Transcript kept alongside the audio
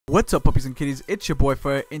What's up, puppies and kitties? It's your boy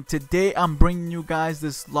Fur, and today I'm bringing you guys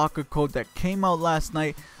this locker code that came out last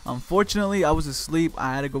night. Unfortunately, I was asleep.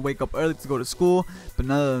 I had to go wake up early to go to school, but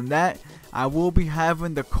other than that, I will be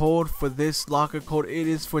having the code for this locker code. It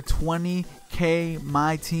is for 20k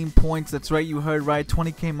MyTeam points. That's right, you heard right,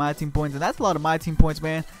 20k MyTeam points, and that's a lot of MyTeam points,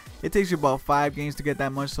 man. It takes you about 5 games to get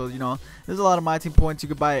that much, so you know there's a lot of MyTeam points. You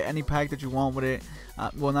could buy any pack that you want with it.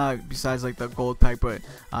 Well, not besides like the gold pack, but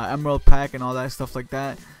emerald pack and all that stuff like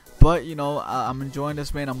that. But you know, I'm enjoying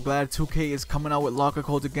this, man. I'm glad 2K is coming out with locker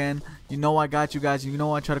codes again. You know I got you guys. You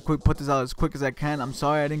know I try to put this out as quick as I can. I'm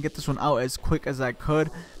sorry I didn't get this one out as quick as I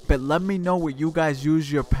could, but let me know what you guys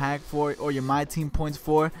use your pack for or your MyTeam points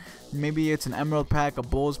for. Maybe it's an emerald pack, a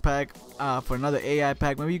bulls pack, for another AI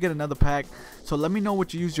pack. Maybe you get another pack. So let me know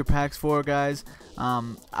what you use your packs for, guys.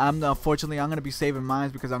 Unfortunately, I'm gonna be saving mine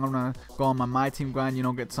because I'm gonna go on my MyTeam grind. You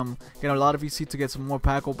know, get a lot of EC to get some more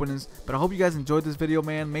pack openings. But I hope you guys enjoyed this video,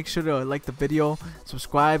 man. Make sure to like the video,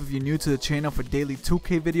 subscribe if you're new to the channel for daily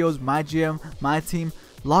 2K videos, my GM, MyTeam,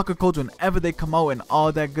 locker codes whenever they come out, and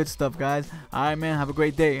all that good stuff, guys. Alright, man. Have a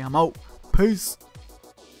great day. I'm out. Peace.